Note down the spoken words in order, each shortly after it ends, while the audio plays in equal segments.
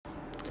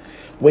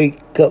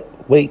Wake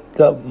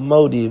up,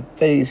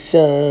 motivation.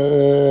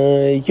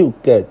 You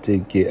got to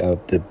get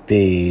out the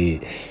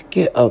bed.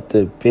 Get out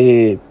the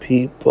bed,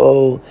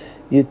 people.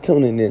 You're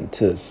tuning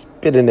into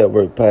Spitting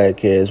Network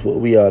Podcast, where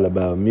we all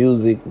about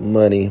music,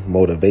 money,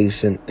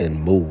 motivation,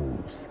 and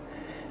moves.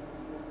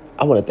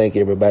 I want to thank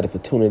everybody for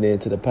tuning in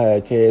to the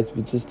podcast. If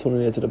you're just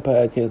tuning into the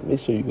podcast, make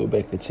sure you go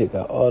back and check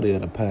out all the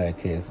other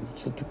podcasts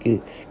just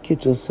to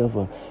get yourself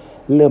a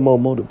little more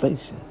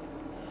motivation.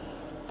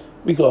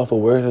 We go off a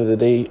word of the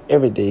day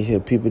every day here,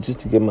 people, just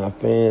to give my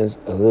fans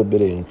a little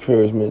bit of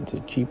encouragement to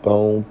keep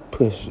on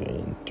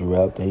pushing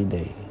throughout their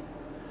day.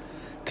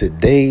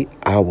 Today,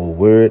 our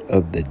word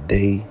of the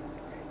day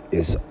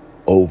is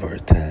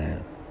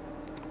overtime.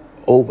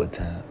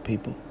 Overtime,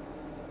 people.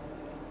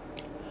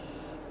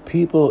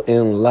 People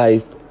in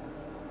life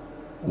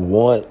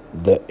want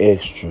the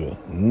extra,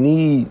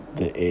 need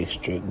the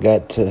extra,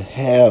 got to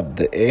have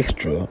the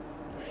extra,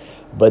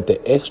 but the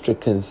extra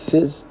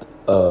consists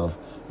of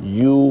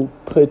you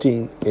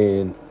putting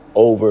in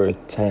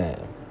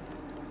overtime,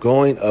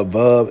 going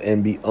above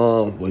and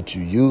beyond what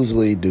you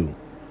usually do.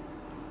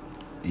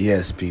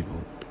 Yes,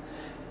 people.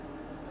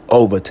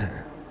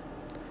 Overtime.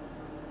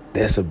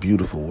 That's a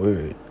beautiful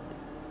word.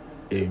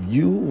 If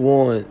you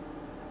want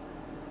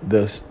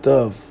the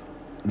stuff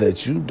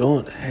that you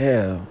don't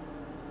have,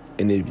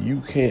 and if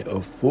you can't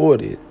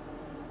afford it,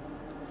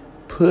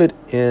 put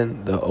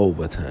in the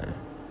overtime.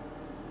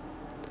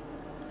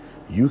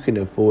 You can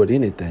afford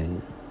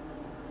anything,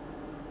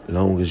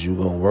 long as you're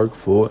going to work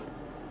for it.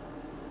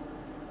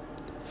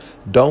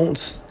 Don't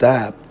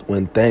stop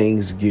when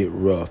things get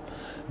rough.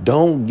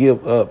 Don't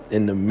give up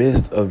in the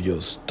midst of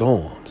your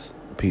storms,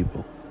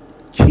 people.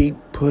 Keep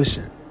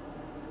pushing.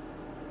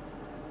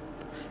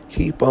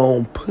 Keep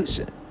on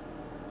pushing.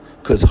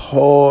 Because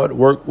hard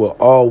work will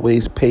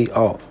always pay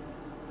off.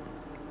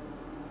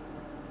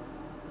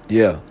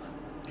 Yeah.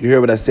 You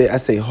hear what I say? I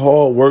say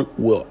hard work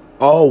will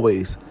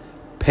always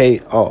pay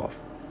off.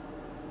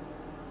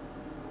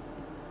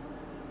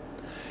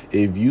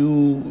 If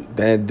you,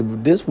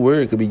 this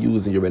word could be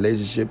used in your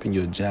relationship, in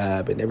your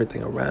job, and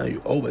everything around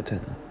you,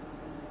 overtime.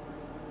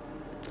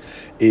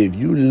 If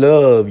you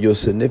love your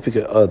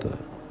significant other,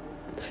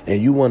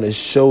 and you want to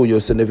show your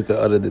significant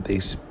other that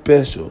they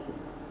special,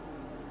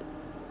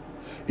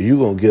 you're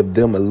going to give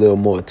them a little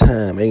more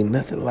time. Ain't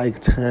nothing like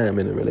time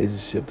in a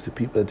relationship. So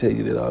people tell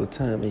you that all the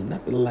time. Ain't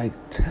nothing like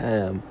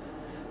time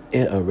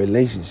in a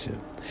relationship.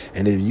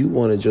 And if you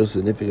wanted your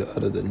significant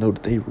other to know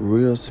that they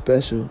real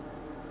special,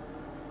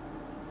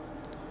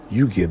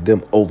 you give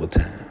them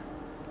overtime.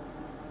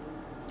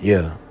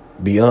 Yeah.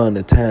 Beyond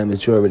the time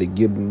that you already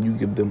give them, you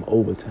give them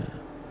overtime.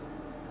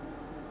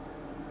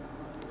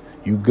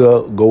 You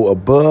go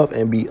above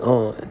and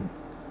beyond,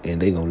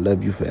 and they going to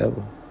love you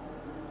forever.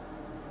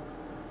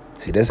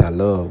 See, that's how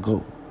love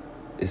go.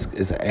 It's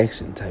an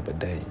action type of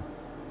thing.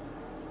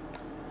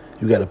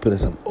 You got to put in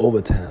some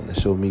overtime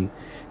to show me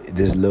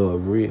this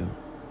love real.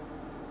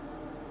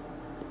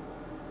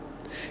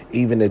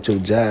 Even at your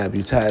job,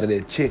 you tired of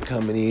that chick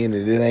coming in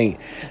and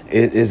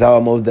it's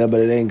almost there, but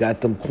it ain't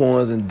got them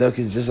corns and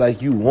ducats just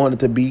like you want it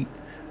to be.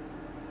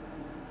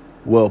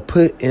 Well,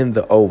 put in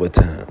the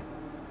overtime.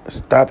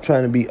 Stop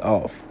trying to be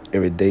off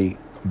every day.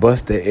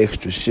 Bust that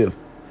extra shift.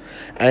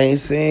 I ain't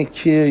saying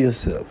kill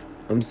yourself.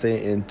 I'm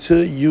saying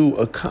until you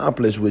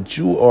accomplish what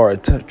you are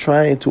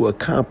trying to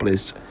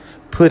accomplish,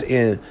 put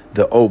in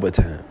the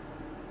overtime.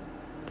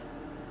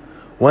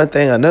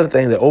 Another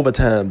thing that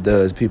overtime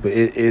does, people,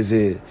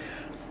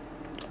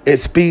 it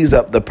speeds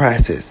up the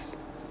process.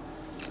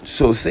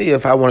 So say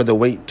if I wanted to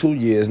wait 2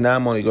 years, now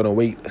I'm only going to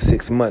wait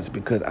 6 months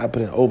because I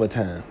put in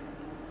overtime.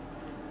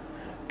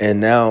 And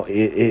now it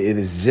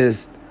is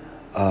just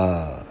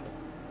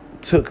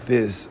took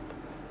this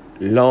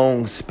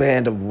long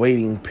span of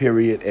waiting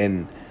period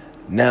and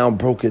now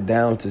broke it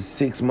down to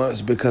 6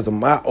 months because of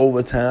my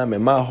overtime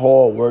and my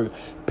hard work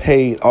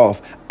paid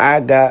off. I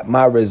got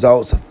my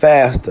results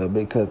faster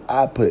because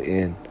I put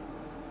in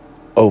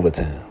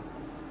overtime.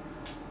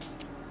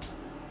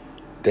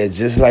 That's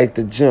just like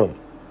the gym.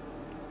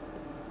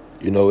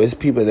 You know, it's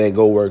people that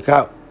go work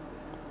out.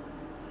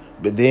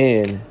 But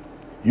then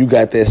you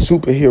got that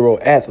superhero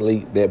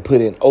athlete that put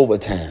in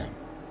overtime.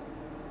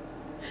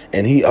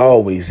 And he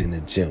always in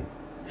the gym.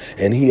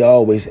 And he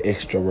always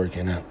extra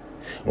working out.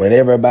 When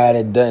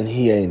everybody done,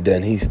 he ain't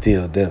done. He's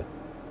still done.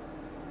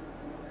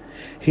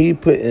 He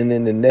putting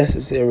in the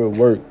necessary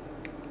work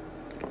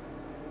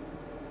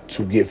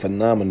to get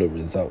phenomenal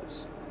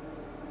results.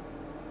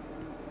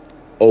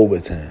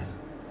 Overtime.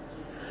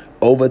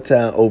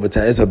 Overtime.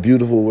 It's a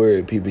beautiful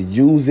word, people.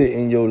 Use it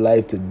in your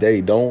life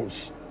today. Don't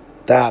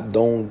stop.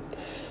 Don't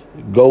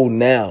go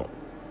now.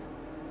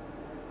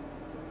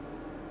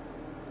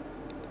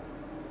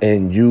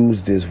 And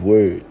use this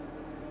word.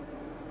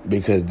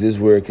 Because this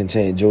word can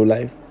change your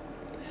life.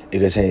 It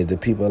can change the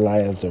people's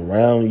lives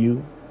around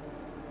you.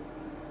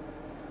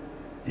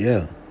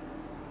 Yeah.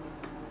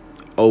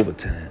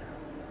 Overtime.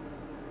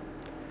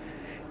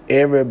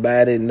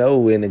 Everybody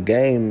know in the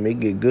game it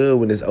get good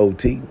when it's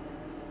OT.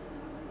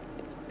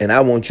 And I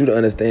want you to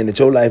understand that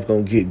your life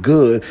going to get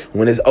good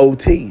when it's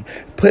OT.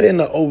 Put in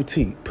the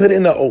OT. Put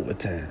in the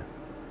overtime.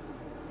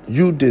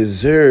 You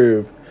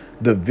deserve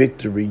the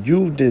victory.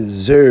 You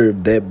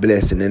deserve that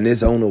blessing, and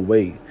it's on the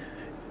way.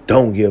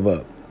 Don't give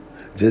up.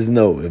 Just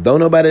know, if don't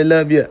nobody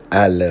love you,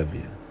 I love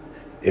you.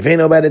 If ain't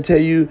nobody tell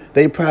you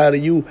they proud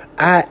of you,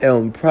 I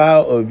am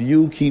proud of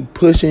you. Keep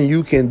pushing.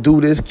 You can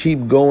do this.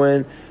 Keep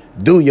going.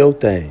 Do your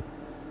thing.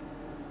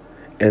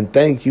 And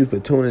thank you for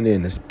tuning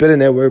in to Spitting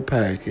That Word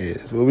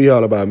Podcast, where we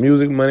all about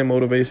music, money,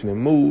 motivation,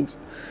 and moves.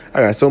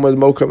 I got so much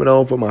more coming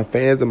on for my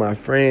fans and my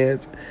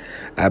friends.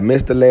 I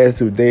missed the last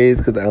 2 days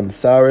because I'm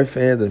sorry,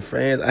 fans and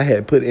friends. I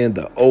had put in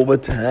the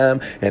overtime,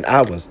 and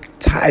I was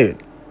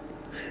tired.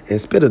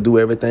 And Spitter do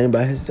everything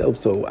by himself.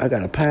 So I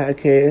got a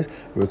podcast,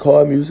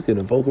 record music in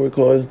a vocal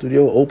recording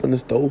studio, open the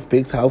stove,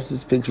 fix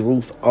houses, fix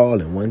roofs, all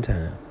in one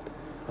time.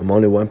 I'm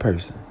only one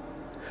person.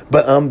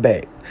 But I'm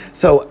back.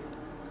 So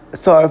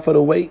sorry for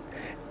the wait.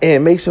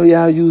 And make sure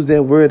y'all use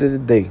that word of the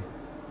day.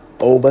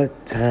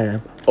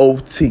 Overtime.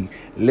 OT.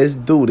 Let's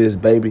do this,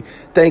 baby.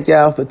 Thank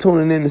y'all for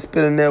tuning in to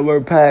Spitting That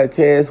Word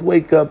Podcast.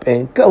 Wake up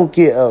and go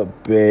get a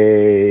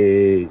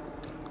bag.